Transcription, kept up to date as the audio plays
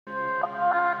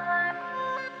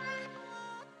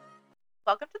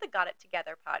Welcome to the Got It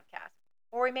Together podcast,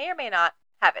 where we may or may not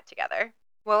have it together.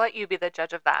 We'll let you be the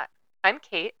judge of that. I'm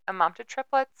Kate, a mom to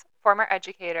triplets, former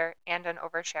educator, and an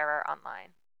oversharer online.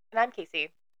 And I'm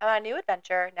Casey. I'm on a new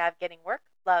adventure navigating work,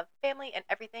 love, family, and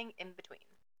everything in between.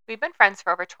 We've been friends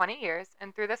for over 20 years,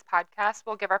 and through this podcast,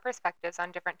 we'll give our perspectives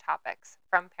on different topics,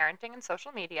 from parenting and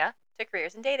social media to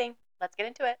careers and dating. Let's get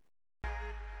into it.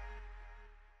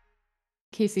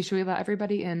 Casey, should we let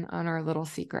everybody in on our little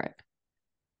secret?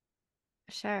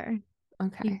 Sure.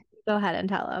 Okay. You go ahead and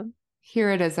tell them.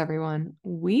 Here it is, everyone.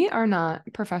 We are not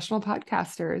professional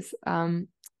podcasters.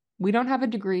 We don't have a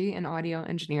degree in audio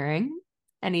engineering,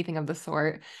 anything of the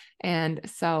sort. And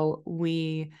so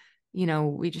we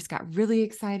just got really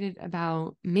excited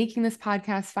about making this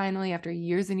podcast finally after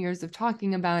years and years of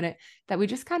talking about it, that we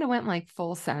just kind of went like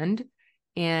full send.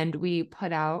 And we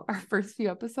put out our first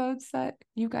few episodes that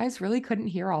you guys really couldn't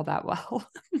hear all that well.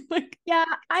 Yeah,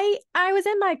 I was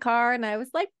in my car and I was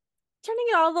like turning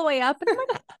it all the way up, and I'm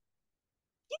like,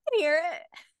 you can hear it.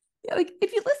 Yeah, like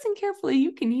if you listen carefully,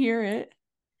 you can hear it.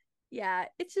 Yeah,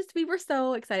 it's just we were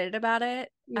so excited about it.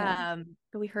 Yeah.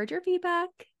 But we heard your feedback,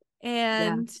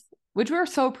 and which we're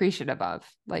so appreciative of.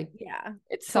 Yeah,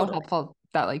 it's so helpful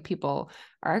that like people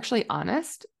are actually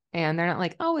honest. And they're not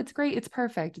like, oh, it's great, it's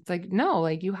perfect. It's like, no,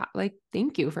 like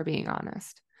thank you for being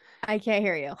honest. I can't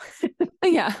hear you.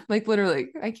 Yeah, like literally,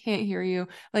 I can't hear you.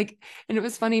 And it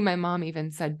was funny, my mom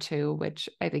even said too, which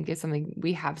I think is something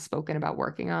we have spoken about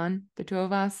working on, the two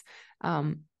of us.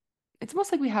 It's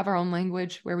almost like we have our own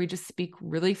language where we just speak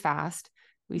really fast.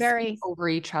 We speak over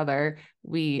each other.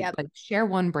 We share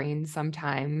one brain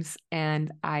sometimes.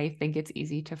 And I think it's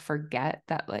easy to forget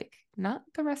that not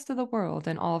the rest of the world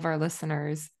and all of our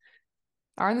listeners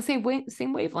are on the same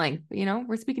wavelength.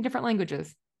 We're speaking different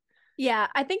languages. Yeah,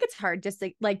 I think it's hard. Just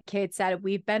like Kate said,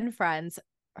 we've been friends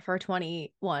for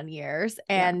 21 years,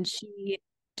 and she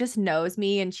just knows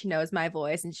me, and she knows my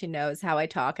voice, and she knows how I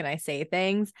talk and I say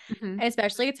things. Mm-hmm. And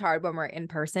especially it's hard when we're in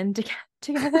person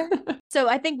together. So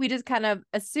I think we just kind of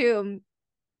assume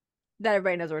that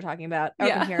everybody knows what we're talking about, or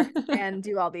can hear and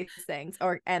do all these things.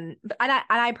 And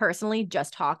I personally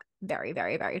just talk very,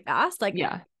 very, very fast.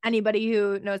 Anybody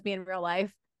who knows me in real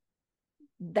life,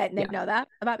 that they know that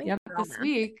about me. Yep. This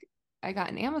week I got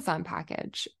an Amazon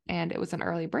package, and it was an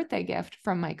early birthday gift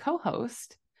from my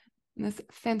co-host. And this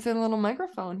fancy little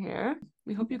microphone here.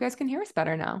 We hope you guys can hear us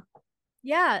better now.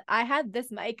 Yeah, I had this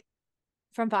mic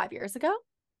from 5 years ago.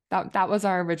 That was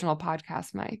our original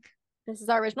podcast mic. This is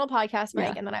our original podcast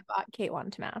mic, and then I bought Kate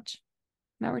one to match.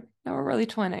 Now we're really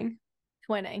twinning.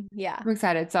 Yeah. I'm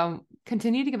excited. So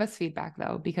continue to give us feedback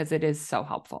though, because it is so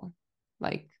helpful.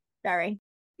 Very.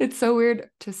 It's so weird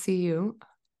to see you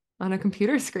on a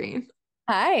computer screen.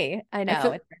 Hi. I know. It's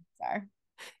very bizarre.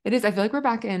 It is. I feel like we're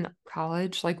back in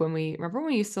college. When we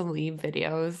used to leave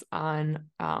videos on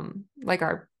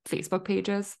our Facebook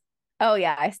pages. Oh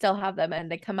yeah, I still have them, and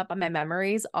they come up on my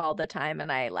memories all the time,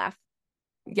 and I laugh.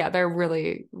 Yeah, they're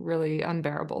really, really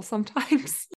unbearable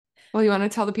sometimes. Well, you want to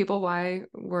tell the people why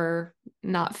we're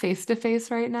not face to face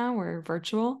right now? We're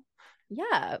virtual.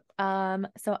 Yeah.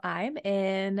 So I'm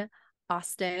in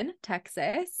Austin,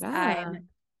 Texas. Yeah. I'm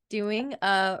doing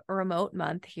a remote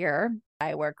month here.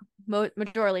 I work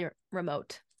majorly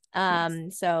remote.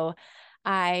 So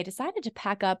I decided to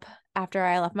pack up after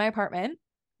I left my apartment.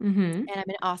 Mm-hmm. And I'm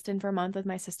in Austin for a month with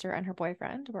my sister and her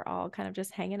boyfriend. We're all kind of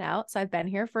just hanging out. So I've been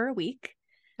here for a week.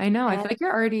 I know. I feel like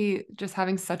you're already just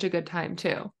having such a good time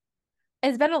too.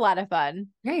 It's been a lot of fun.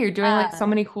 Yeah, you're doing so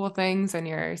many cool things, and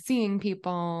you're seeing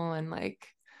people, and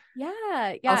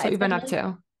yeah. That's what you've been up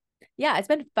to. Yeah, it's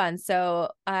been fun.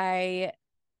 So I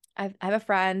have a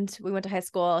friend. We went to high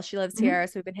school. She lives here,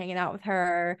 so we've been hanging out with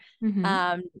her,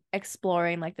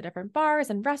 exploring the different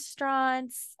bars and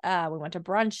restaurants. We went to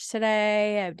brunch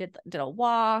today. I did a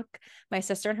walk. My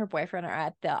sister and her boyfriend are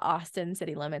at the Austin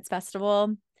City Limits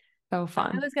Festival. So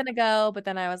fun. I was gonna go, but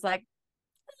then I was like,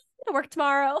 I'm gonna work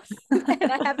tomorrow,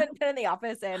 and I haven't been in the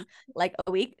office in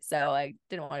a week, so I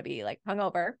didn't want to be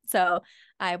hungover. So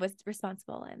I was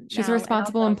responsible, and she's a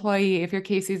responsible employee. If you're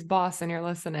Casey's boss and you're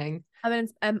listening, I'm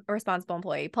a responsible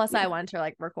employee. Plus, I want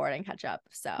to record and catch up.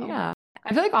 So yeah,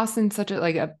 I feel like Austin's such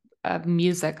a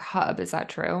music hub. Is that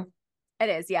true? It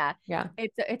is, yeah. Yeah.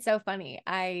 It's so funny.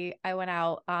 I went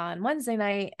out on Wednesday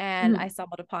night, and I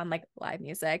stumbled upon live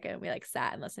music, and we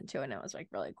sat and listened to it, and it was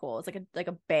really cool. It's like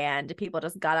a band. People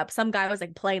just got up. Some guy was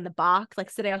playing the box,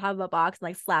 sitting on top of a box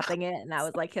and slapping it, and that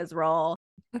was his role.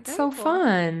 That's so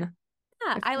fun.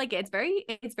 Yeah, I like it.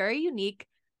 It's very unique.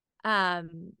 I've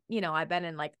been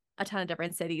in a ton of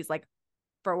different cities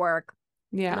for work.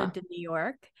 Yeah. Lived in New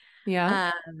York.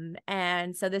 Yeah.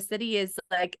 And so the city is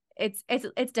like it's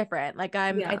different. Like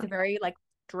it's a very like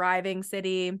driving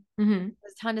city. Mm-hmm.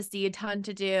 There's a ton to see, a ton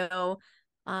to do.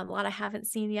 A lot I haven't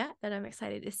seen yet that I'm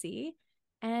excited to see.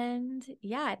 And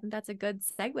yeah, I think that's a good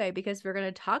segue because we're going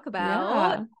to talk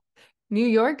about Yeah. New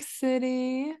York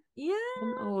City. yeah.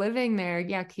 Living there.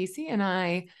 Yeah, Casey and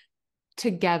I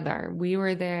together, we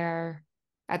were there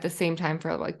at the same time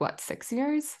for like what, 6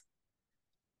 years?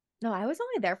 No, I was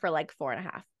only there for like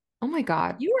 4.5. Oh my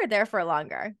God. You were there for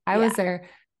longer. I Yeah. was there.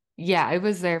 Yeah, I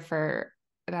was there for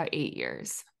about 8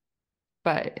 years,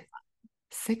 but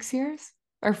 6 years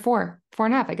or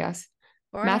 4.5, I guess.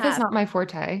 Four and a Math is half. not my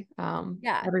forte. Yeah.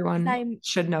 'Cause Everyone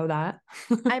should know that.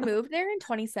 I moved there in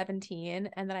 2017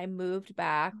 and then I moved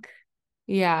back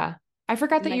Yeah. I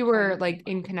forgot in that like you were like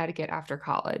 2021. in Connecticut after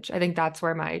college. I think that's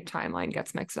where my timeline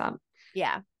gets mixed up.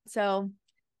 Yeah. So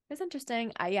it was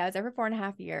interesting. I was there for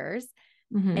 4.5 years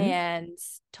Hmm. and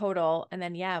total. And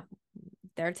then yeah,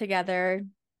 they're together.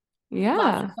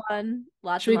 Lots of Yeah. fun.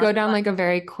 Lots Should and we go lots of down fun. like a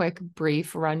very quick,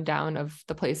 brief rundown of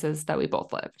the places that we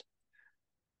both lived?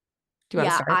 Do you want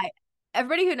to Yeah, start?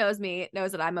 everybody who knows me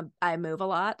knows that I move a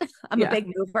lot. I'm a Yeah. big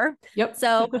mover. Yep.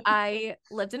 So I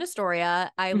lived in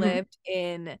Astoria. I Hmm. lived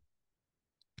in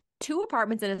 2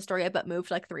 apartments in Astoria, but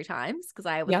moved like 3 times because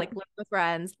I was like Yep. living with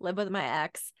friends, lived with my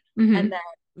ex, and Hmm. then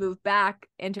moved back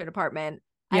into an apartment.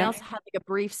 I Yep. also had like a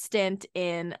brief stint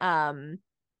in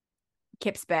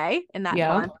Kips Bay in that Yep.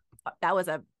 one. That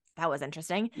was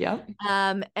interesting. Yep.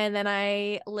 And then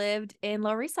I lived in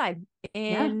Lower East Side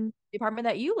Yeah. in the apartment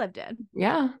that you lived in.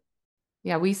 Yeah.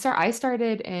 Yeah. I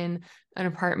started in an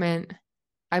apartment.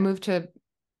 I moved to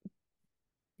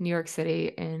New York City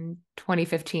in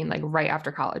 2015, like right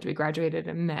after college. We graduated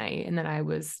in May, and then I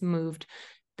was moved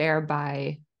there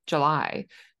by July.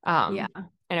 Yeah.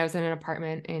 And I was in an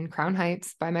apartment in Crown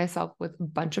Heights by myself with a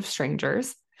bunch of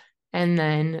strangers. And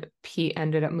then Pete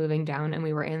ended up moving down, and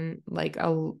we were in like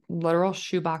a literal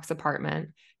shoebox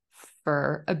apartment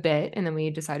for a bit. And then we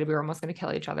decided we were almost going to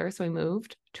kill each other. So we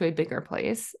moved to a bigger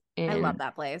place I love in,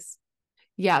 that place.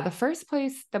 yeah, the first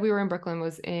place that we were in Brooklyn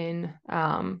was in,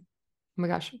 oh my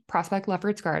gosh, Prospect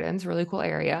Lefferts Gardens, really cool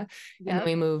area. And then Yep.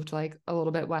 we moved like a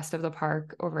little bit west of the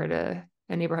park over to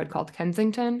a neighborhood called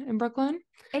Kensington in Brooklyn.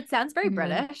 It sounds very And then,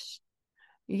 British.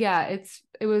 yeah,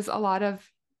 it was a lot of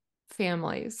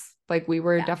families. Like we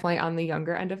were Yeah. definitely on the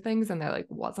younger end of things, and there like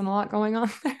wasn't a lot going on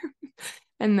there.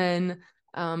 And then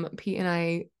Pete and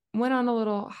I went on a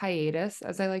little hiatus,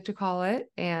 as I like to call it,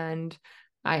 and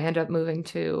I ended up moving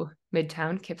to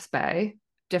Midtown, Kips Bay,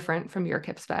 different from your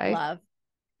Kips Bay. Love.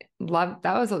 Love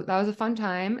that was a fun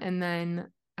time. And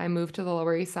then I moved to the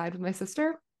Lower East Side with my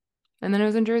sister, and then I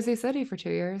was in Jersey City for 2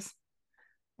 years.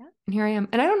 Yeah. And here I am.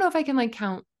 And I don't know if I can like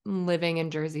count living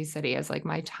in Jersey City as like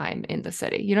my time in the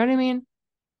city. You know what I mean?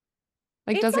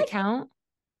 Like, It's does it like count?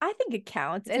 I think it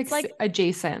counts. It's like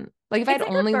adjacent. Like if It's I'd like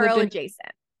a only lived borough in,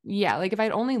 adjacent. yeah, like if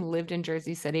I'd only lived in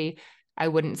Jersey City, I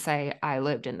wouldn't say I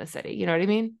lived in the city. You know what I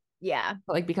mean? Yeah.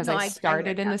 But like because No, I I hear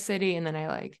started in you. the city and then I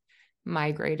like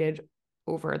migrated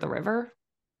over the river,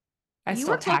 I You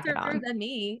still were tack it closer on. than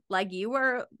me. Like you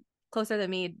were closer than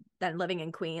me than living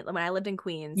in Queens. When I lived in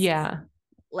Queens, Yeah.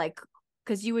 like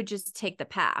because you would just take the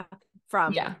path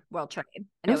from Yeah. World Trade, It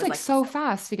and it was was like like so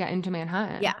fast to get into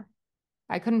Manhattan. yeah,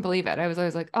 I couldn't believe it. I was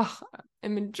always like, oh,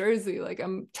 I'm in Jersey. Like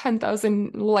I'm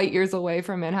 10,000 light years away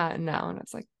from Manhattan now. And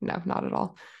it's like, no, not at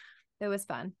all. it was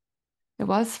fun. It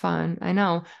was fun. I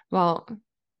know. Well,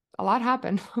 a lot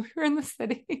happened while we were in the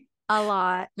city. A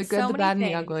lot, The good, so the many bad, and the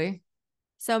things, ugly.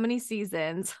 so many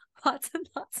seasons, lots and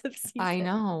lots of I seasons.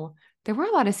 know. There were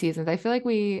a lot of seasons. I feel like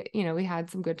we had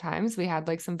some good times. We had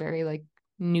like some very like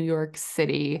New York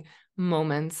City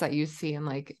moments that you see in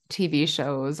like TV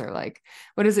shows or like,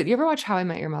 what is it? You ever watch How I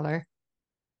Met Your Mother?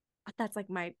 That's like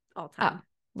my Uh, all-time,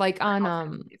 like my on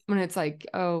all-time. when it's like,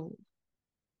 oh,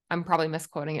 I'm probably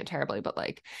misquoting it terribly, but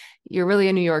like you're really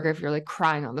a New Yorker if you're like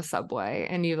crying on the subway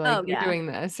and Oh you're yeah, doing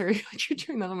this or you're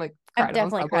doing that. I'm like I've cried on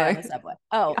the definitely cried on subway. the subway.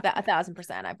 Oh, Yeah.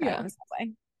 1,000%, I've cried on Yeah. the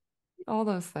subway. All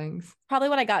those things. Probably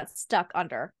when I got stuck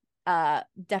under.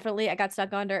 Definitely I got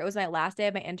stuck under. It was my last day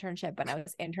of my internship when I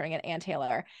was interning at Ann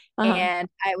Taylor. Uh-huh. And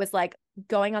I was like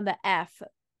going on the F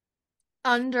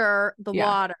under the Yeah.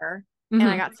 water. And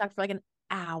I Hmm. got stuck for like an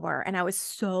hour. And I was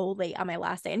so late on my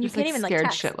last day. And you Just can't like even like scared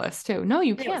text. shitless too. No,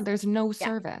 you And it was can't. There's no yeah,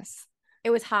 service. it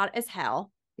was hot as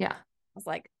hell. Yeah. I was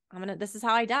like, this is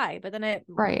how I die. But then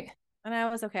Right. and I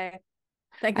was okay.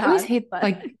 Thank I always God. hate But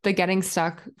like the getting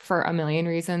stuck for a million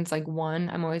reasons. Like one,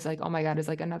 I'm always like, oh my God, is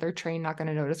like another train not going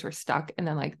to notice we're stuck? And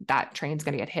then like that train's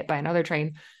going to get hit by another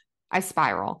train. I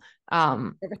spiral.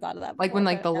 never thought of that Like when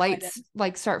before, like but the now I lights did.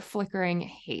 like start flickering,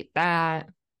 hate that.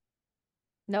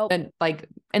 Nope.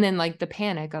 And then like the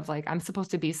panic of like, I'm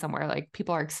supposed to be somewhere, like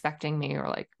people are expecting me or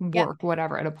like Yep. work,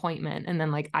 whatever, an appointment. And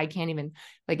then like, I can't even,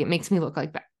 like, it makes me look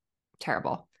like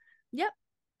terrible. Yep.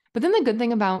 But then the good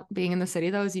thing about being in the city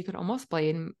though, is you could almost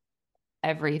blame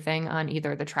everything on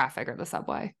either the traffic or the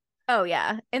subway. Oh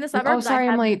yeah. In the Like, oh, suburbs, I sorry,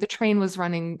 I'm have late. The train was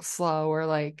running slow, or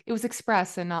like it was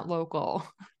express and not local.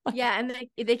 yeah, and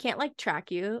they can't like track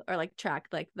you or like track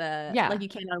like Yeah, you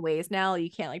can on Waze now. You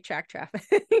can't like track traffic.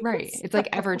 right. It's like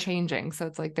ever changing. So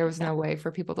it's like there was Yeah. no way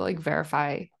for people to like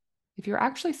verify if you're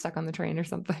actually stuck on the train or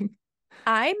something.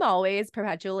 I'm always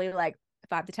perpetually like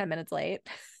 5 to 10 minutes late,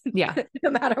 Yeah, no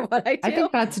matter what I I do.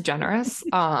 think that's generous.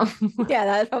 Yeah,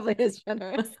 that probably is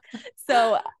generous.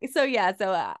 So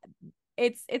yeah,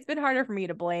 it's been harder for me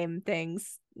to blame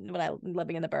things when I'm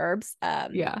living in the burbs.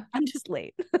 Yeah. I'm just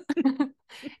late.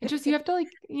 It's just you have to like,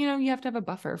 you have to have a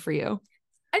buffer for you.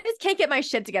 I just can't get my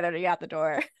shit together to get out the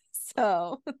door.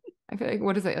 So I feel like,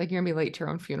 what is it? Like you're gonna be late to your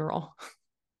own funeral.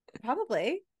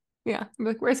 probably, Yeah. I'm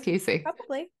like, where's Casey?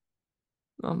 probably.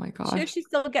 Oh my God. She's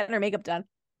still getting her makeup done.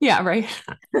 Yeah, right.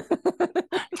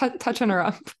 Touching her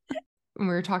up. When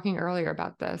we were talking earlier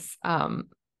about this,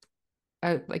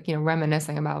 like,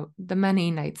 reminiscing about the many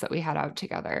nights that we had out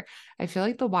together. I feel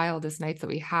like the wildest nights that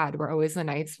we had were always the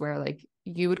nights where like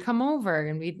you would come over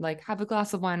and we'd like have a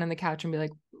glass of wine on the couch and be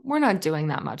like, we're not doing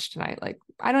that much tonight. Like,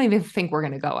 I don't even think we're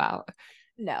going to go out.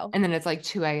 No. And then it's like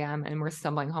 2 a.m. and we're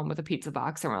stumbling home with a pizza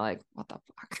box and we're like, what the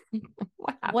fuck?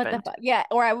 What happened? What the fuck? Yeah.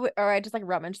 Or I just like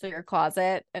rummage through your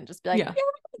closet and just be like, Yeah. yeah,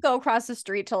 we're gonna go across the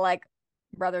street to like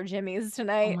Brother Jimmy's Oh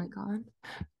tonight. my God.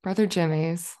 Brother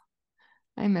Jimmy's.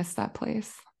 I miss that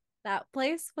place. That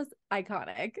place was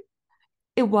iconic.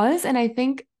 It was. And I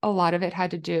think a lot of it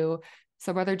had to do.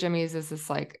 So Brother Jimmy's is this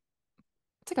like,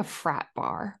 it's like a frat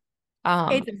bar.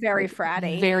 It's very Like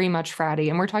fratty. very much fratty.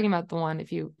 And we're talking about the one,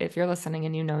 if you're listening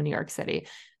and New York City,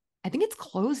 I think it's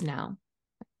closed now.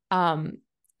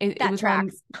 It was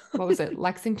tracks. on, what was it?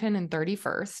 Lexington and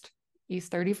 31st,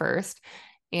 East 31st.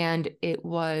 And it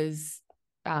was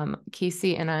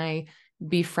Casey and I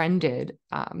befriended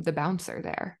the bouncer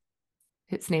there.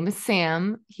 His name is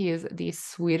Sam. He is the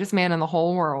sweetest man in the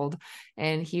whole world.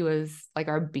 And he was like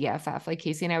our BFF. Like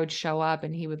Casey and I would show up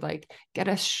and he would like get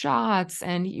us shots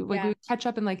and we would catch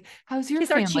up and like, how's your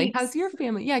Kiss our family? cheeks. How's your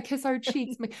family? Yeah, kiss our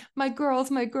cheeks. My girls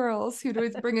who'd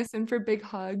always bring us in for big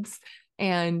hugs.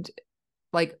 And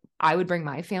like I would bring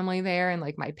my family there and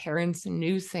like my parents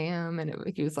knew Sam and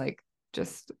he was like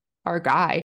just our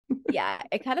guy. Yeah,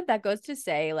 that goes to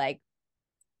say like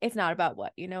it's not about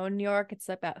what you know in New York, it's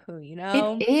about who you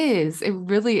know. It is. It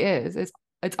really is.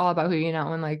 It's all about who you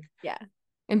know and like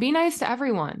and be nice to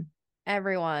everyone.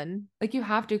 Everyone. Like you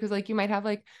have to, because like you might have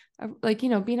like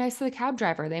be nice to the cab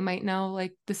driver. They might know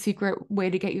like the secret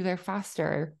way to get you there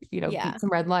faster, beat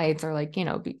some red lights or like,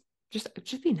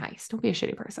 just be nice. Don't be a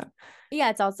shitty person.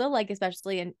 Yeah, it's also like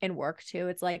especially in work too.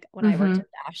 It's like when I worked in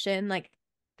fashion, like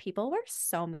people were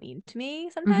so mean to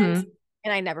me sometimes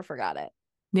and I never forgot it.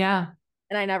 Yeah.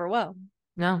 And I never will.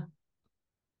 No,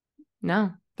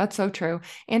 that's so true.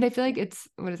 And I feel like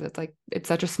what is it? It's like, it's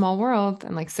such a small world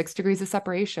and like 6 degrees of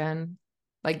separation.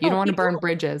 Like you don't want to burn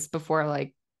bridges before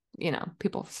like,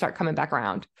 people start coming back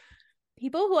around.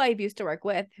 People who I've used to work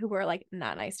with who were like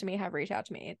not nice to me have reached out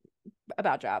to me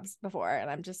about jobs before. And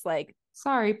I'm just like,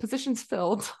 sorry, position's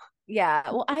filled. Yeah.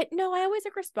 Well, I always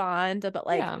like respond, but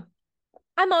like,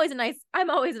 I'm always nice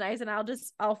and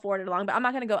I'll forward it along, but I'm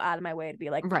not going to go out of my way to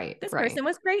be like, this person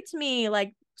was great to me.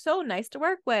 Like so nice to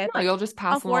work with. No, like, you'll just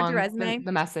pass along the resume.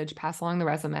 The message, pass along the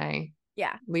resume.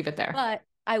 Yeah. Leave it there. But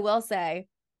I will say,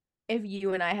 if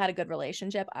you and I had a good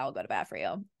relationship, I'll go to bat for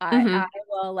you. I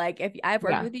will like, if I've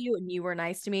worked with you and you were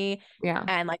nice to me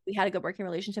and like we had a good working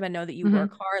relationship and know that you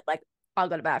work hard, like I'll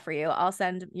go to bat for you. I'll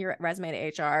send your resume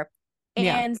to HR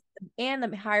and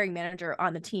the hiring manager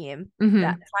on the team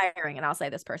that's hiring. And I'll say,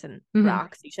 this person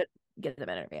rocks. You should get them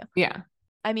an interview. Yeah.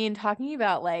 I mean, talking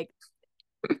about like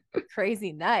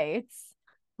crazy nights,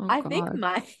 I think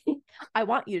I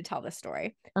want you to tell this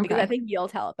story because I think you'll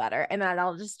tell it better and then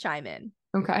I'll just chime in.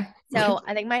 Okay. So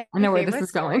I think I know where this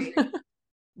is going.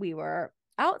 We were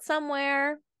out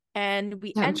somewhere and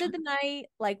we ended the night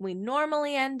like we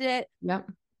normally end it. Yep.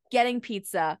 Getting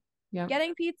pizza. Yep.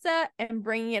 Getting pizza and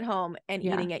bringing it home and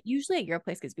eating it. Usually at your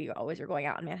place because we always are going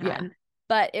out in Manhattan. Yeah.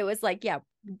 But it was like,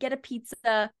 get a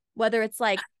pizza, whether it's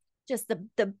like just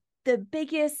the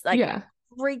biggest, like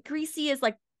greasiest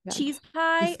like cheese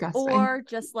pie. Disgusting. Or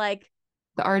just like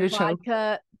the artichoke.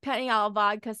 Penne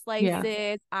vodka slices.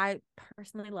 Yeah. I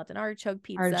personally loved an artichoke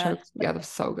pizza. Artichokes, they're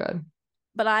so good.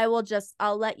 But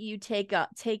I'll let you take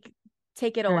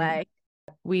it away.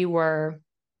 We were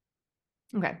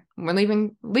Okay. We're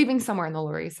leaving somewhere in the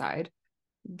Lower East Side.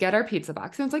 Get our pizza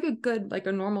box. And it's like a good, like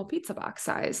a normal pizza box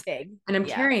size. Big. And I'm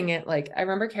Yeah. carrying it, like, I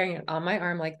remember carrying it on my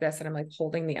arm like this, and I'm like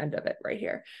holding the end of it right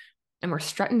here. And we're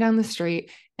strutting down the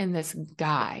street, and this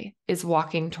guy is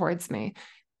walking towards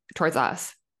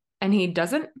us. And he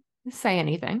doesn't say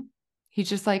anything. He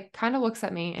just like kind of looks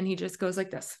at me, and he just goes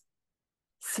like this,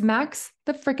 smacks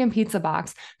the freaking pizza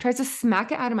box, tries to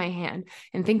smack it out of my hand.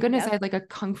 And thank goodness I had like a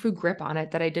kung fu grip on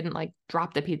it that I didn't like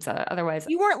drop the pizza. Otherwise,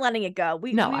 you weren't letting it go.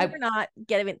 We No, were not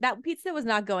getting that pizza was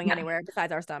not going anywhere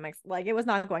besides our stomachs. Like it was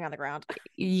not going on the ground.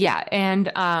 yeah.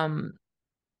 And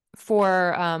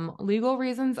for legal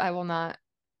reasons, I will not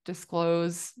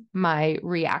disclose my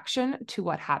reaction to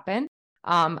what happened.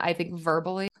 I think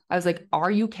verbally, I was like, "Are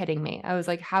you kidding me?" I was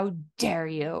like, "How dare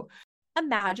you?"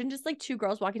 Imagine just like two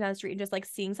girls walking down the street and just like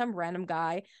seeing some random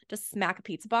guy just try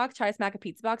to smack a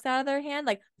pizza box out of their hand,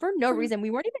 like for no reason. We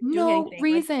weren't even doing anything. No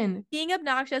reason. Like, being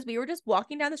obnoxious. We were just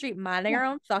walking down the street, minding our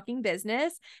own fucking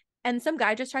business, and some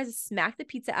guy just tries to smack the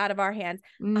pizza out of our hands.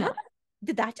 No.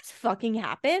 Did that just fucking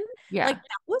happen? Yeah. Like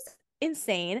that was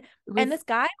insane. And this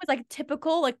guy was like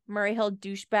typical like Murray Hill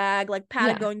douchebag, like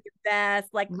Patagonia vest,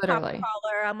 like pop literally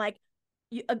collar. I'm like,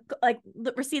 like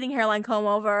receding hairline comb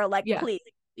over, like please.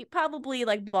 Probably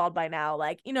like bald by now,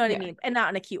 like you know what I mean, and not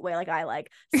in a cute way like I like.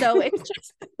 So it's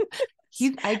just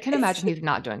I can imagine he's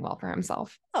not doing well for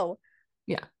himself. Oh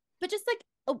yeah, but just like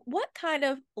what kind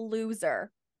of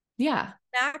loser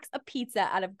smacks a pizza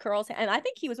out of Curl's hand? And I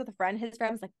think he was with a friend. His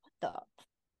friend was like, what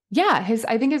the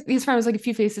I think his friend was like a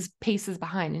few paces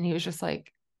behind, and he was just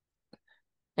like,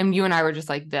 and you and I were just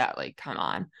like that, like come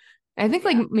on. And I think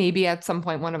like maybe at some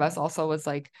point one of us also was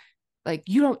like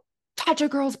you don't touch a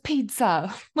girl's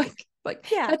pizza. like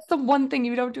that's the one thing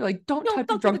you don't do. Like don't touch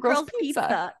a drunk girl's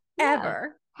pizza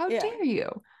ever. How dare you?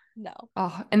 No.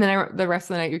 Oh, and then the rest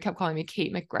of the night you kept calling me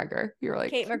Kate McGregor. You were like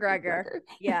Kate McGregor.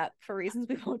 Yeah, for reasons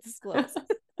we won't disclose.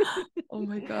 Oh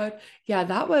my God. Yeah,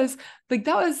 that was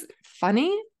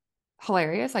funny,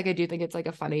 hilarious. Like I do think it's like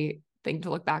a funny thing to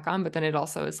look back on, but then it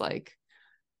also is like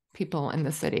people in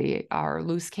the city are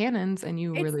loose cannons, and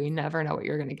you really never know what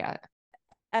you're gonna get.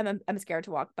 I'm scared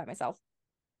to walk by myself.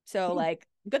 So like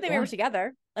good thing we were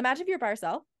together. Imagine if you were by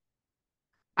yourself.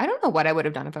 I don't know what I would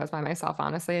have done if I was by myself,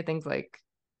 honestly. I think like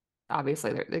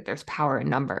obviously there's power in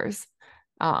numbers.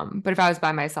 But if I was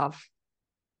by myself,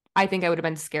 I think I would have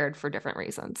been scared for different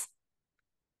reasons.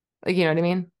 Like, you know what I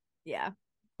mean? Yeah.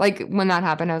 Like when that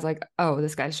happened, I was like, oh,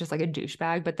 this guy's just like a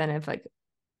douchebag. But then if like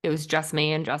it was just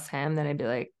me and just him, then I'd be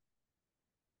like,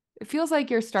 it feels like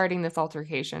you're starting this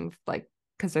altercation, like,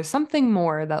 because there's something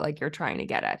more that like you're trying to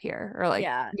get at here. Or like,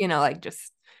 you know, like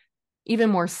just even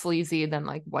more sleazy than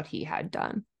like what he had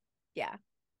done. Yeah.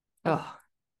 Oh,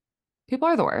 people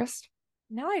are the worst.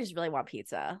 Now I just really want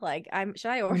pizza. Like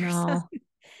should I order No. some?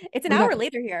 It's an hour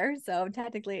later here, so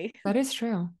technically. That is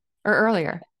true. Or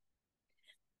earlier.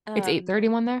 It's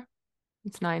 8:31 there.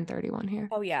 It's 9:31 here.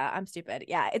 Oh yeah, I'm stupid.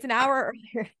 Yeah, it's an hour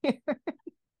earlier here.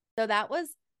 So that was,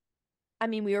 I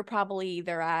mean, we were probably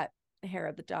either at Hair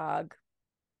of the Dog,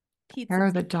 Pizza Hair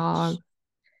of the Beach. Dog.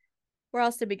 Where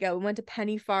else did we go? We went to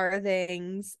Penny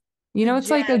Farthing's. You know,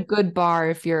 it's like a good bar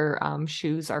if your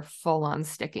shoes are full on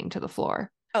sticking to the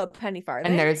floor. Oh, Penny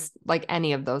Farthing. And there's like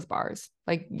any of those bars.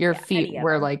 Like your feet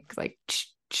were like like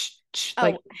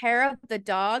Hair of the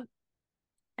Dog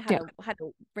had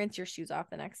to rinse your shoes off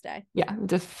the next day. Yeah,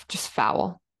 just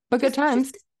foul. But good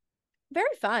times.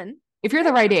 Very fun. If you're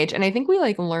the right age. And I think we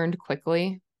like learned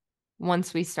quickly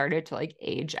once we started to like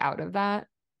age out of that.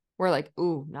 We're like,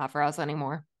 ooh, not for us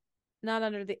anymore. Not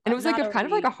under the and it was like kind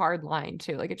of like a hard line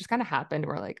too. Like it just kind of happened.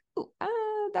 We're like, ooh,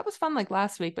 that was fun like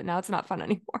last week, but now it's not fun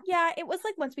anymore. Yeah, it was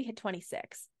like once we hit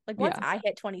 26. Like once I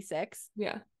hit 26.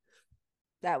 Yeah.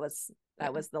 That was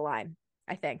the line,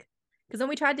 I think. Because then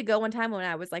we tried to go one time when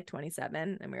I was like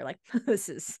 27 and we were like, this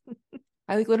is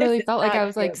I like literally felt like I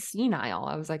was like senile.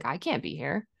 I was like, I can't be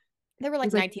here. There were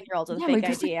like 19-year-olds with a fake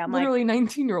ID. I'm literally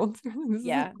 19-year-olds. This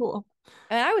is cool.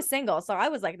 And I was single, so I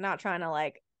was like not trying to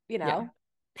like, you know,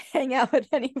 hang out with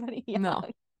anybody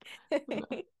young.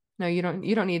 No, you don't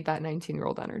need that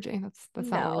 19-year-old energy. That's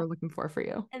not what we're looking for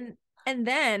you. And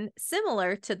then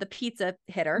similar to the pizza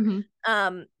hitter,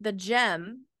 the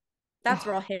Gem, that's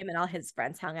where all him and all his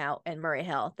friends hung out in Murray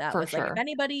Hill. That was like, if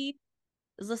anybody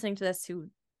is listening to this who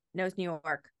knows New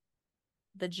York,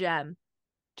 the Gem.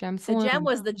 Saloon. The Gem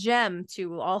was the gem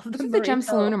to all of the the Gem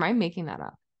Saloon, or am I making that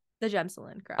up? The Gem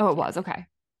Saloon, correct. Oh, it was. Okay.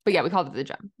 But yeah, we called it the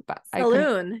Gem. But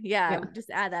Saloon.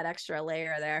 Just add that extra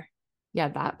layer there. Yeah,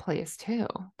 that place too.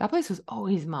 That place was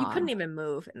always mom. You couldn't even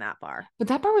move in that bar. But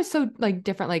that bar was so like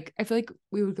different. Like I feel like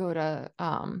we would go to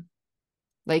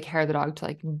like hair the dog to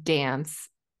like dance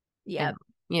Yeah. and,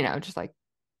 you know, just like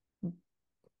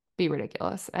be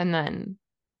ridiculous. And then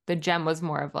the gem was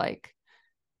more of like,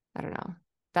 I don't know,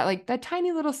 that like that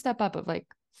tiny little step up of like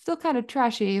still kind of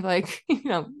trashy, like, you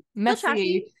know, Still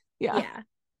trashy. messy. Yeah. Yeah.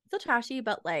 Still trashy,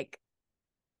 but like,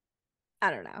 I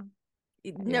don't know.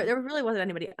 No, Yeah. there really wasn't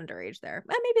anybody underage there.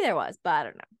 Well, maybe there was, but I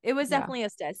don't know. It was Yeah. definitely a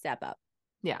step up.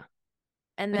 Yeah.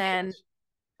 And then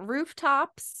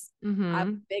rooftops. I'm a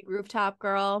Mm-hmm. big rooftop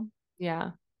girl.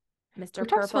 Yeah. Mr.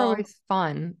 Rooftops were Purple. always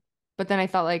fun, but then I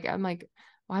felt like I'm like,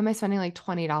 why am I spending like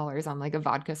 $20 on like a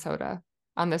vodka soda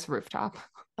on this rooftop?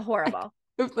 Horrible.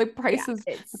 Like Yeah, prices,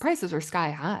 the prices are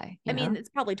sky high, I you mean, know? it's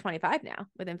probably 25 now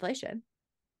with inflation.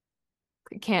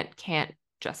 Can't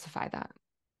justify that.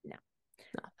 No.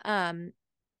 No.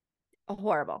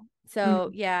 Horrible. So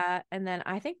Mhm. yeah, and then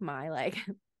I think my like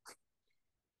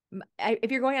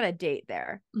if you're going on a date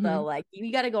there, though, Mhm. like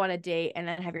you got to go on a date and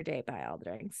then have your date buy all the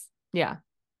drinks. Yeah.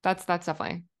 That's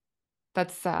definitely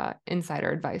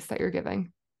insider advice that you're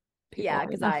giving people Yeah, right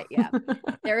because now.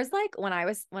 there was like when I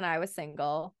was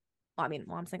single. Well, I mean,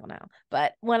 well, I'm single now,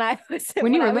 but when I was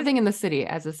When you were living in the city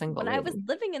as a single when I was lady.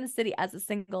 living in the city as a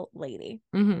single lady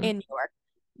Mm-hmm. in New York,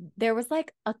 there was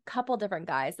like a couple different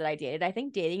guys that I dated. I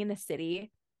think dating in the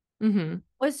city Mm-hmm.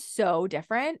 was so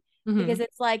different Mm-hmm. because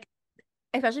it's like,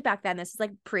 especially back then, this is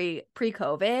like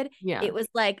pre-COVID. Yeah. It was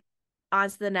like on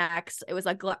to the next. It was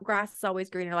like grass is always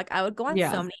greener. Like I would go on so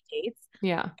Yeah. many dates,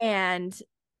 Yeah. and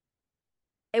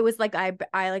it was like I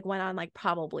like went on like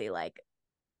probably like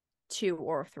 2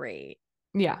 or 3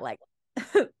 Yeah. like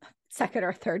second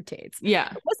or third dates. Yeah.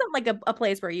 It wasn't like a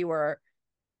place where you were.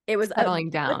 It was Settling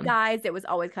with down. guys. It was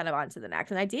always kind of on to the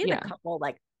next. And I dated a Yeah. couple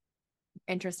like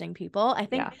interesting people. I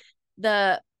think Yeah.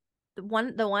 the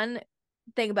one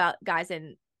thing about guys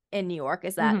in New York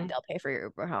is that Mm-hmm. they'll pay for your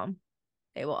Uber home.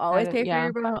 They will always pay for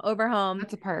your Uber home.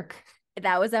 That's a perk.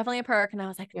 That was definitely a perk. And I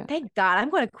was like, Yeah. thank God, I'm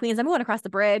going to Queens. I'm going across the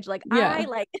bridge. Like Yeah. I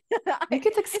like Like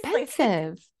it's it's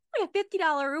expensive. like a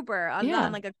 $50 Uber on Yeah.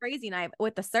 like a crazy night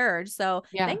with the surge. So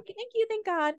Yeah. thank you, thank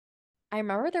God. I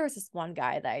remember there was this one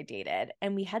guy that I dated,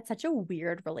 and we had such a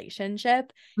weird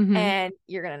relationship. Mm-hmm. And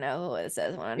you're gonna know who this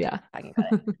is when I'm Yeah. talking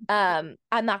about it.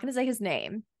 I'm not gonna say his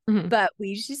name, Mm-hmm. but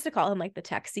we just used to call him like the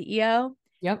tech CEO.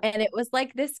 Yep. And it was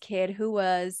like this kid who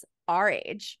was our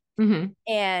age, Mm-hmm.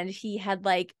 and he had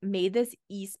like made this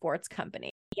esports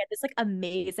company. He had this like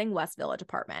amazing West Village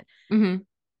apartment. Mm-hmm.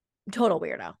 Total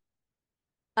weirdo.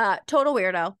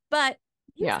 But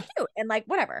he was cute and like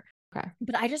whatever. Okay.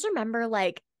 But I just remember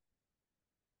like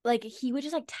he would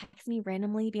just like text me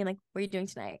randomly being like, what are you doing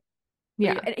tonight?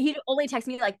 Yeah. And he'd only text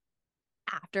me like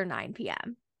after 9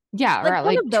 p.m. Yeah. Like or at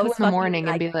one like of 2 those in the fucking morning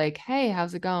and like, be like, hey,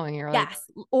 how's it going? You're like, yes,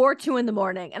 or 2 in the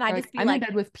morning. And I like, just be I'm in like,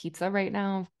 bed with pizza right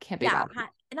now. Can't be yeah,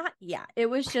 bothered. yeah. It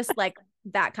was just like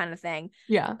that kind of thing.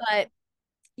 Yeah. But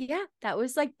yeah, that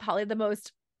was like probably the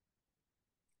most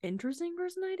interesting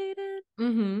person I dated.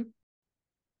 Mm-hmm.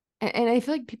 And I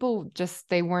feel like people just,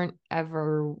 they weren't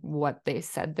ever what they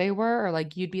said they were, or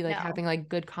like you'd be like No. having like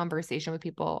good conversation with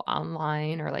people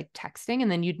online or like texting, and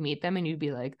then you'd meet them and you'd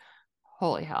be like,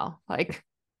 holy hell, like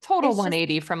total It's just-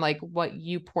 180 from like what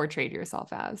you portrayed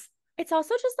yourself as. It's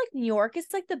also just like New York is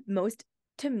like the most,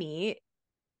 to me,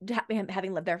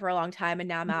 having lived there for a long time, and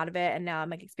now I'm out of it, and now I'm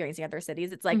like experiencing other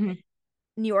cities. It's like Mm-hmm.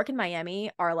 New York and Miami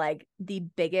are like the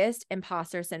biggest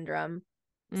imposter syndrome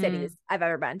cities I've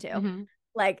ever been to. Mm-hmm.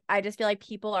 Like, I just feel like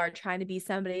people are trying to be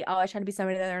somebody, always trying to be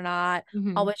somebody that they're not,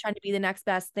 Mm-hmm. always trying to be the next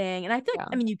best thing. And I feel like,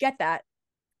 I mean, you get that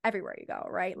everywhere you go,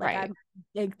 right? Like, Right.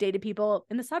 I've dated people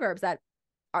in the suburbs that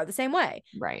are the same way.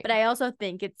 Right. But I also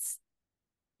think it's,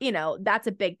 that's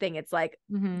a big thing. It's like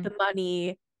the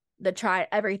money, the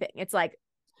everything. It's like,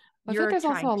 I think there's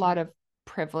also a lot of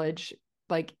privilege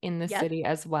like in the city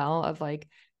as well, of like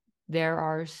there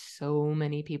are so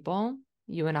many people,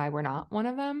 you and I were not one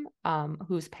of them,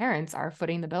 whose parents are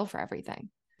footing the bill for everything.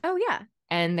 Oh yeah.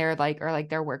 And they're like, or like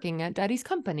they're working at daddy's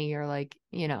company, or like,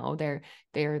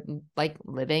 they're like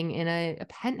living in a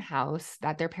penthouse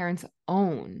that their parents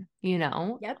own, Yep.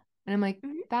 And I'm like,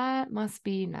 that must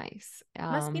be nice.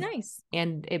 Must be nice.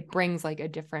 And it brings like a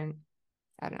different,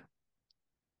 I don't know.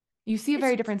 You see a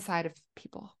very different side of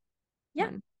people.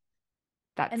 Yeah.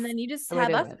 And then you just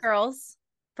have us girls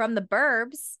from the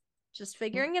burbs just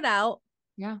figuring it out.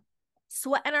 Yeah.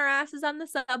 Sweating our asses on the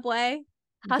subway,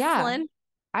 hustling.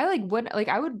 Yeah.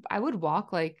 I would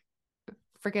walk like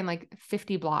freaking like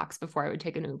 50 blocks before I would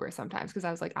take an Uber sometimes, because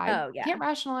I was like, I can't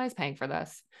rationalize paying for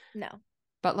this. No.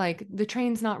 But like the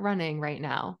train's not running right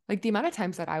now. Like the amount of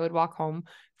times that I would walk home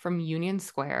from Union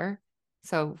Square,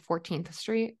 so 14th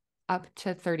Street, up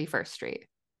to 31st Street.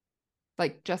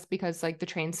 like just because like the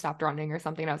train stopped running or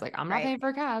something. I was like, I'm not Right. paying for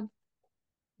a cab.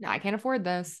 No, I can't afford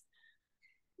this.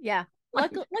 Yeah.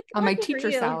 Like, Lucky on my for teacher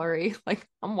you. salary, like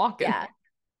I'm walking. Yeah.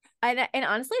 And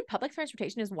honestly, public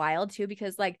transportation is wild too,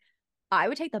 because like I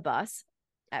would take the bus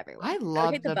everywhere. I I would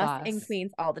love take the the bus in bus.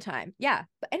 Queens all the time. Yeah.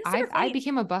 And it's super I clean.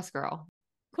 became a bus girl.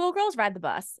 Cool girls ride the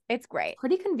bus. It's great.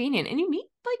 Pretty convenient. And you meet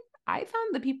like I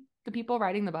found the people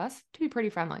riding the bus to be pretty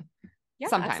friendly. Yeah.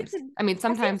 Sometimes. I mean, I've seen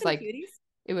sometimes some like cuties.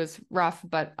 it was rough,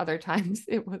 but other times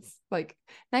it was like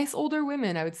nice older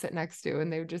women I would sit next to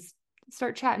and they would just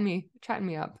start chatting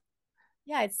me up.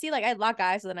 Yeah, I'd see like I'd lock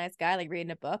eyes with a nice guy like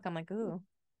reading a book. I'm like, ooh, Look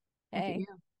at hey. you.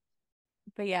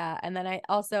 But yeah, and then I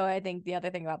think the other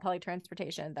thing about public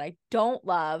transportation that I don't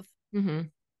love Mm-hmm.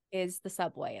 is the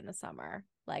subway in the summer.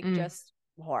 Like Mm. just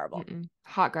horrible. Mm-mm.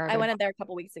 Hot I garbage. went in there a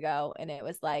couple weeks ago and it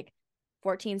was like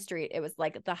 14th Street. It was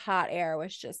like the hot air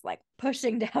was just like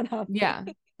pushing down on Yeah.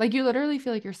 me. Like you literally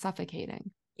feel like you're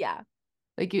suffocating. Yeah.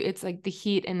 Like it's like the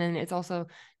heat and then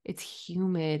it's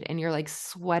humid and you're like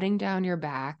sweating down your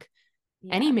back.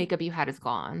 Any Yeah. makeup you had is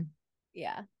gone.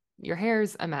 Yeah. Your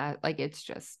hair's a mess. Like it's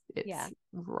Yeah.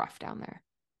 rough down there.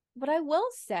 What I will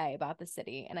say about the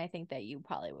city, and I think that you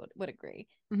probably would agree,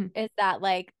 Mm-hmm. is that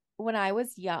like when I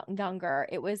was younger,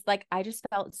 it was like I just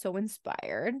felt so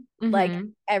inspired like Mm-hmm.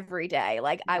 every day.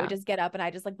 Like I would Yeah. just get up and I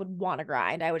just like would want to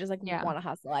grind. I would just like Yeah. want to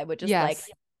hustle. I would just like, Yes.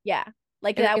 yeah,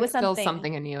 like It like that was instills something.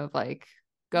 something in you of like,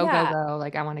 Yeah. go.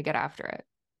 Like I want to get after it.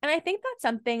 And I think that's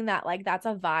something that like that's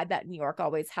a vibe that New York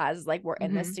always has. Like we're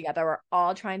in this Mm-hmm. together. We're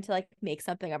all trying to like make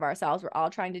something of ourselves. We're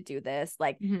all trying to do this.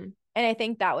 Like, Mm-hmm. and I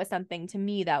think that was something to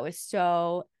me that was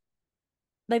so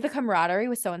like the camaraderie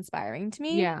was so inspiring to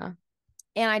me. Yeah.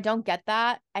 And I don't get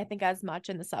that, I think, as much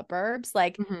in the suburbs.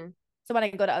 Like, Mm-hmm. so when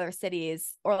I go to other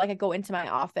cities or like I go into my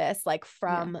office, like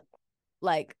from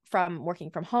working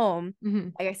from home, Mm-hmm.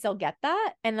 like I still get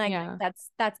that. And like Yeah. that's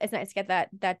it's nice to get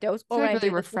that dose. It's Or when like I really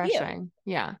do this with you. refreshing.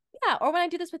 Yeah. Yeah. Or when I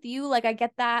do this with you, like I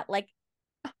get that, like,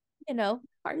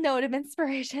 Heart. note of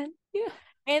inspiration. Yeah.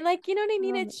 And like, you know what I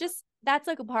mean? Love It's just that's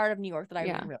like a part of New York that I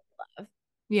Yeah. really love.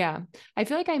 Yeah. I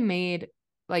feel like I made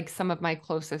like some of my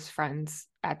closest friends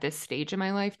at this stage in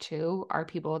my life too are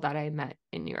people that I met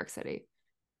in New York City,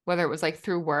 whether it was like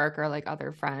through work or like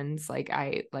other friends, like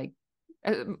I like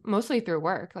mostly through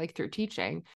work, like through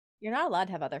teaching. You're not allowed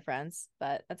to have other friends,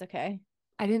 but that's okay.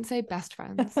 I didn't say best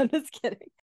friends. I'm just kidding.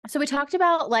 So we talked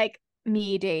about like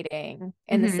me dating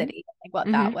in the Mm-hmm. city, like what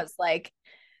that Mm-hmm. was like.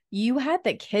 You had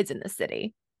the kids in the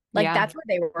city. Like Yeah. that's where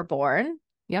they were born.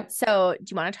 Yep. So do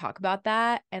you want to talk about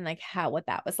that and like what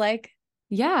that was like?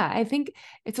 Yeah, I think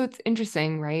it's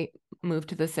interesting, right? Moved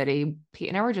to the city. Pete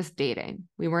and I were just dating.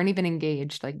 We weren't even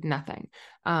engaged, like nothing.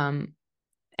 And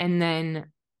then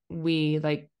we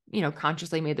like,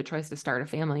 consciously made the choice to start a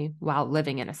family while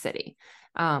living in a city.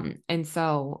 And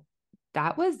so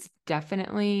that was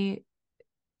definitely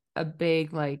a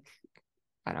big, like,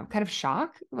 I don't know, kind of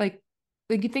shock. Like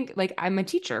you think like I'm a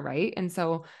teacher, right? And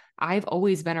so I've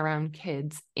always been around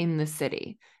kids in the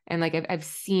city. And like I've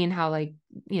seen how like,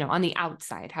 on the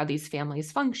outside, how these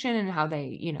families function and how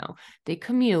they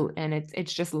commute and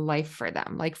it's just life for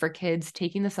them. Like for kids,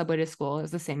 taking the subway to school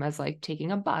is the same as like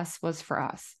taking a bus was for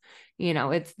us.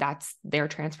 That's their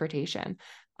transportation.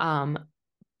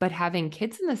 But having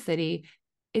kids in the city,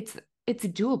 it's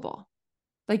doable.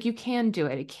 Like you can do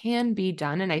it. It can be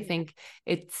done. And I think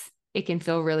it can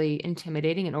feel really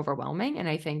intimidating and overwhelming. And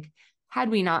I think had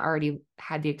we not already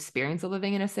had the experience of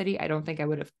living in a city, I don't think I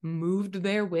would have moved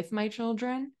there with my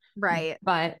children. Right.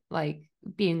 But like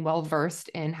being well versed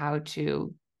in how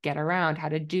to get around, how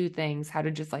to do things, how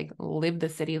to just like live the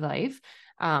city life,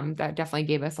 that definitely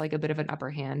gave us like a bit of an upper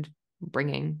hand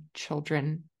bringing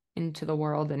children into the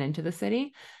world and into the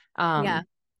city. Yeah.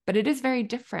 But it is very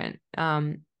different.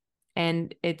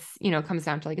 And it's, it comes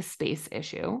down to like a space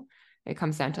issue. It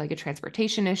comes down to like a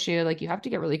transportation issue. Like you have to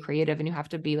get really creative and you have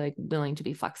to be like willing to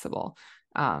be flexible,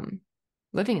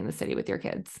 living in the city with your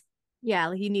kids. Yeah,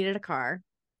 like you needed a car.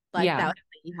 Like Yeah. that was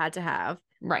something you had to have.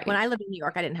 Right. When I lived in New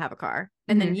York, I didn't have a car.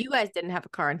 And then you guys didn't have a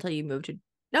car until you moved to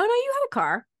No, you had a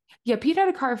car. Yeah, Pete had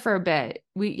a car for a bit.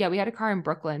 We had a car in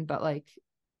Brooklyn, but like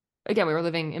again, we were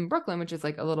living in Brooklyn, which is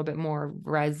like a little bit more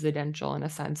residential in a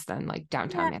sense than like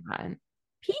downtown Manhattan.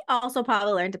 He also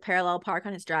probably learned to parallel park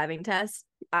on his driving test.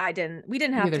 I didn't. We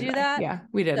didn't have Neither to do did I. that. Yeah,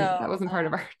 we didn't. So, that wasn't part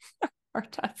of our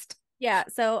test. Yeah,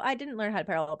 so I didn't learn how to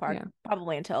parallel park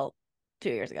probably until 2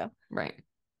 years ago. Right.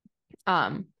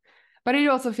 But I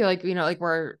do also feel like, like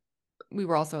we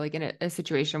were also like in a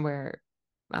situation where,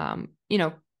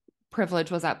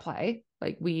 privilege was at play.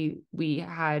 Like we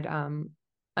had,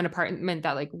 an apartment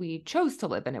that like we chose to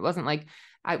live in. It wasn't like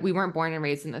we weren't born and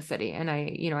raised in the city. And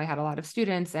I had a lot of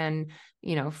students and,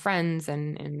 friends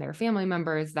and their family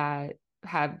members that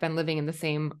have been living in the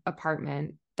same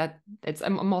apartment, that it's a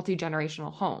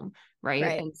multi-generational home. Right.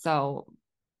 Right. And so,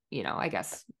 I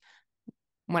guess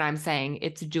when I'm saying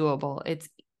it's doable, it's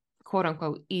quote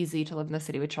unquote easy to live in the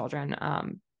city with children.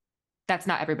 That's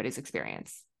not everybody's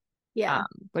experience. Yeah.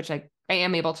 Which I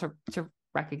am able to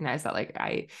recognize that like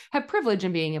I have privilege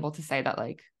in being able to say that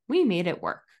like we made it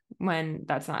work when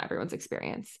that's not everyone's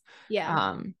experience.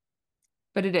 Yeah.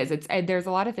 But there's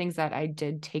a lot of things that I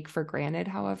did take for granted,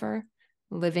 however,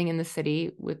 living in the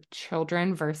city with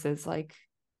children versus like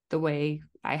the way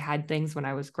I had things when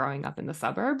I was growing up in the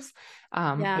suburbs.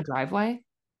 A driveway,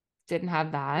 didn't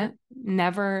have that.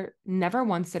 Never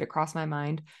once did it cross my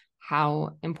mind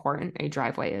how important a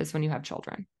driveway is when you have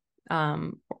children.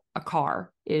 A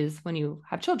car is when you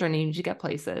have children and you need to get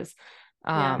places.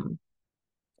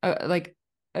 Like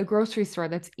a grocery store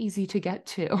that's easy to get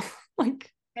to. Like,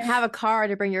 and have a car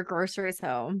to bring your groceries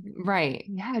home. Right.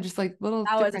 Yeah. Just like little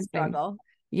That was a different struggle. things.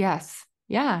 Yes.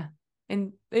 Yeah.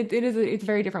 And it's a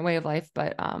very different way of life.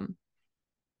 But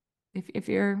if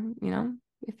you're,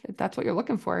 if that's what you're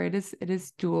looking for, it is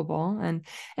doable.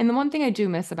 And the one thing I do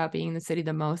miss about being in the city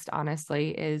the most,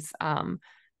 honestly, is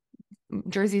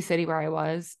Jersey City, where I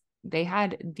was, they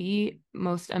had the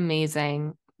most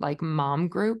amazing like mom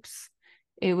groups.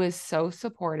 It was so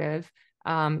supportive.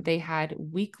 They had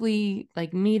weekly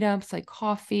like meetups, like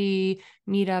coffee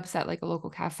meetups at like a local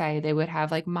cafe. They would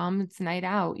have like mom's night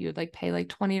out. You would like pay like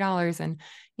 $20 and,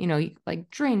 like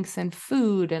drinks and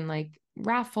food and like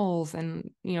raffles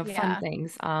and, fun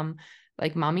things,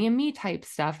 like mommy and me type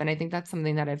stuff. And I think that's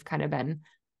something that I've kind of been,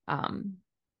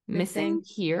 missing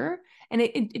here. And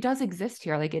it does exist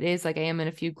here. Like it is like I am in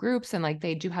a few groups and like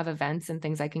they do have events and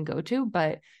things I can go to,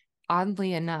 but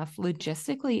oddly enough,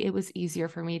 logistically, it was easier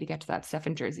for me to get to that stuff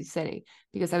in Jersey City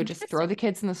because I would just throw the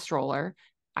kids in the stroller.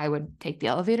 I would take the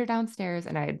elevator downstairs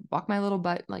and I'd walk my little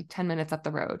butt like 10 minutes up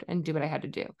the road and do what I had to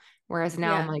do. Whereas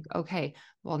now I'm like, okay,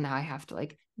 well, now I have to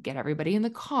like get everybody in the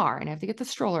car and I have to get the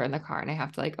stroller in the car and I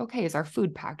have to like, okay, is our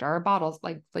food packed? Are our bottles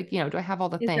like, do I have all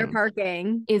the things?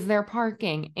 Is there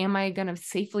parking? Am I going to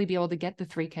safely be able to get the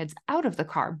 3 kids out of the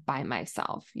car by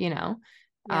myself?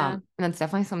 And that's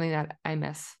definitely something that I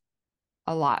miss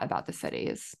a lot about the city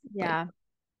is like,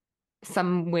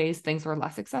 some ways things were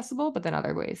less accessible, but then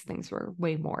other ways things were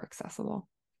way more accessible.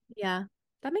 Yeah,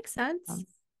 that makes sense.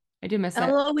 I do miss it.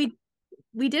 Although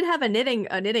we did have a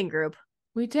knitting group.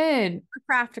 We did a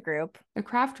craft group.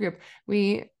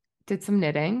 We did some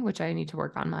knitting, which I need to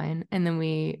work on mine, and then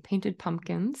we painted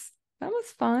pumpkins. That was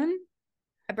fun.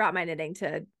 I brought my knitting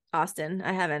to Austin.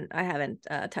 I haven't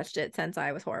touched it since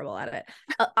I was horrible at it.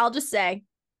 I'll just say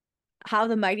how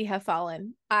the mighty have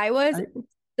fallen. I was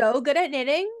so good at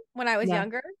knitting when I was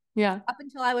younger. Yeah. Up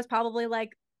until I was probably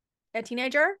like a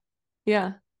teenager.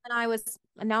 Yeah. And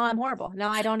now I'm horrible.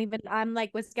 Now I'm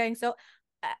like was getting so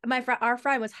our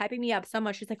friend was hyping me up so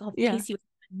much. She's like, oh, Casey was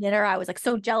a knitter. I was like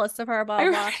so jealous of her, blah,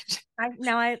 blah.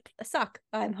 Now I suck.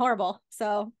 I'm horrible.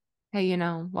 So hey,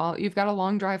 well, you've got a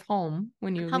long drive home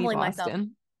when you leave Austin. Myself.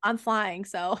 I'm flying,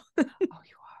 so oh, you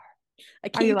are.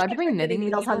 Are you allowed to bring knitting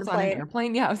needles on an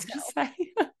airplane? Yeah, I was gonna say.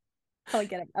 I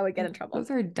would get in trouble.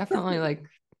 Those are definitely like,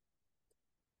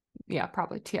 yeah,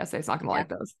 probably TSA is not gonna like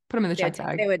those. Put them in the check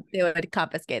bag. They would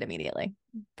confiscate immediately.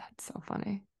 That's so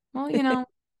funny. Well,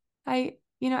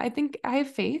 I think I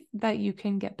have faith that you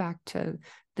can get back to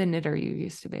the knitter you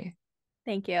used to be.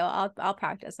 Thank you. I'll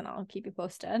practice and I'll keep you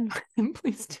posted.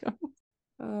 Please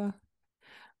do.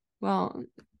 Well,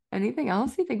 anything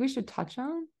else you think we should touch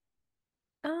on?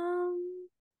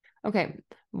 Okay.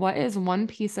 What is one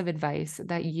piece of advice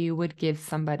that you would give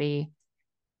somebody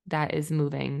that is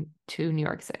moving to New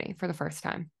York City for the first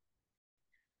time?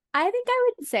 I think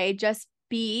I would say just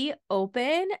be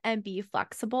open and be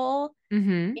flexible.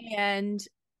 Mm-hmm. And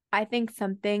I think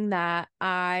something that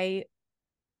I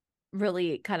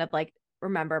really kind of like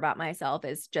remember about myself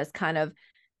is just kind of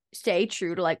stay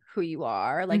true to like who you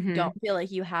are. Like, don't feel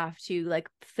like you have to like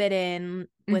fit in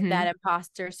with that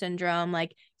imposter syndrome.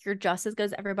 Like, you're just as good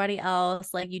as everybody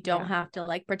else. Like, you don't have to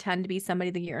like pretend to be somebody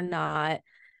that you're not.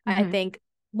 I think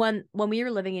when we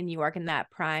were living in New York in that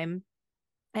prime,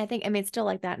 I mean, it's still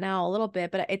like that now a little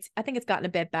bit, but I think it's gotten a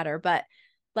bit better. But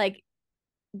like,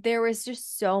 there was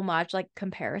just so much like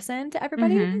comparison to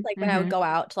everybody. Like when I would go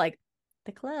out to like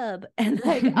the club and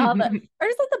like or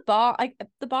just like the bar, like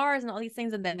the bars and all these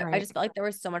things, and then I just felt like there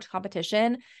was so much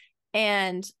competition,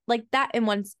 and like that in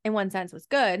one sense was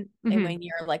good. And when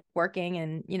you're like working,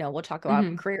 and we'll talk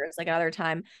about careers like another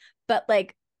time, but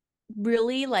like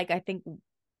really like I think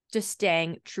just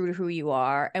staying true to who you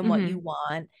are and what you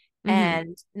want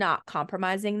and not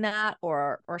compromising that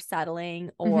or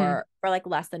settling or like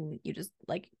less than you just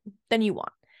like than you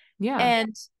want. Yeah. And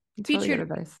it's be really true good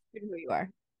advice. to who you are.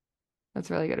 That's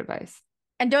really good advice.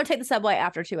 And don't take the subway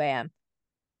after 2 a.m.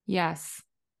 Yes.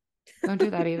 Don't do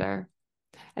that either.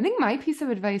 I think my piece of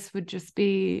advice would just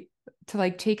be to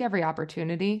like take every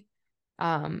opportunity.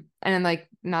 And then like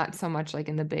not so much like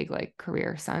in the big like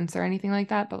career sense or anything like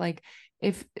that, but like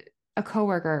if a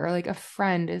coworker or like a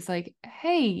friend is like,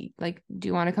 hey, like, do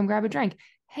you want to come grab a drink?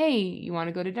 Hey, you want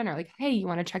to go to dinner? Like, hey, you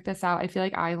want to check this out? I feel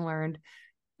like I learned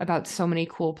about so many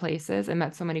cool places and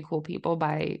met so many cool people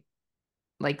by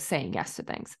like saying yes to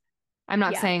things. I'm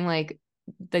not saying like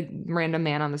the random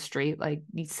man on the street, like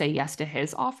you say yes to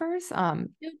his offers.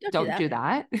 Don't do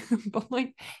that. But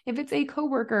like if it's a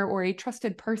coworker or a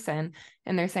trusted person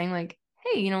and they're saying like,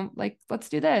 hey, you know, like let's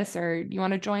do this, or you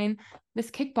want to join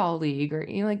this kickball league, or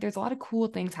you know, like there's a lot of cool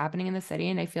things happening in the city.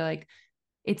 And I feel like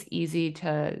it's easy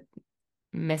to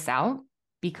miss out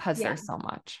because there's so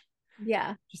much.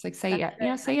 Yeah. Just like say yeah, you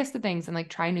know, say yes to things and like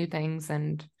try new things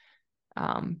and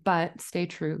but stay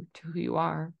true to who you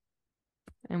are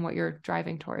and what you're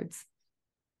driving towards.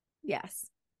 Yes.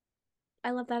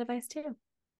 I love that advice too.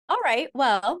 All right.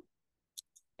 Well,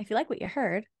 if you like what you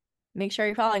heard, make sure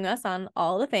you're following us on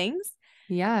all the things.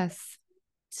 Yes.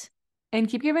 And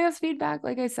keep giving us feedback.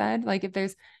 Like I said, like if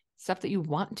there's stuff that you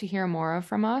want to hear more of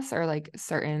from us or like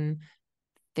certain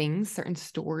things, certain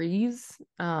stories,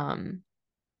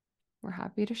 we're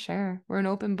happy to share. We're an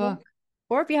open book.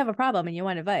 Or if you have a problem and you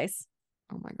want advice.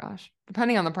 Oh my gosh.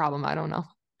 Depending on the problem, I don't know.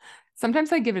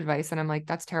 Sometimes I give advice and I'm like,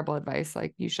 that's terrible advice.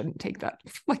 Like you shouldn't take that.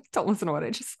 Like don't listen to what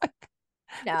I just said.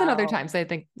 No. But then other times I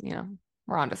think, you know,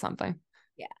 we're onto something.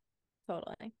 Yeah,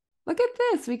 totally. Look at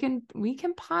this. We can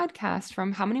podcast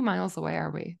from how many miles away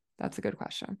are we? That's a good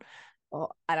question.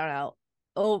 Well, I don't know.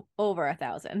 Oh, over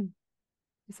 1,000.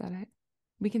 Is that it?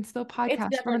 We can still podcast from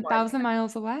definitely 1,000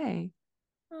 miles away.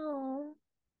 Oh.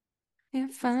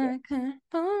 If I could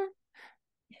fall.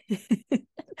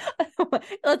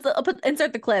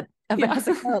 Insert the clip of Yeah.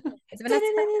 Vanessa.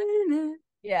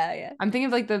 Yeah. I'm thinking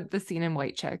of like the scene in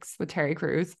White Chicks with Terry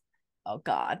Crews. Oh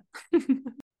God.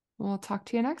 We'll talk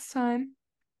to you next time.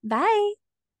 Bye.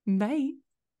 Bye.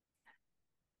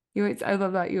 I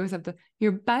love that. You always have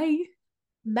your bye.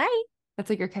 Bye. That's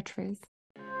like your catchphrase.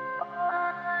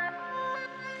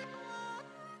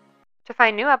 To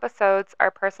find new episodes,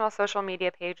 our personal social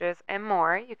media pages, and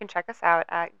more, you can check us out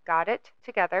at Got It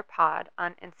Together Pod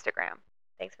on Instagram.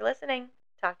 Thanks for listening.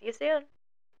 Talk to you soon.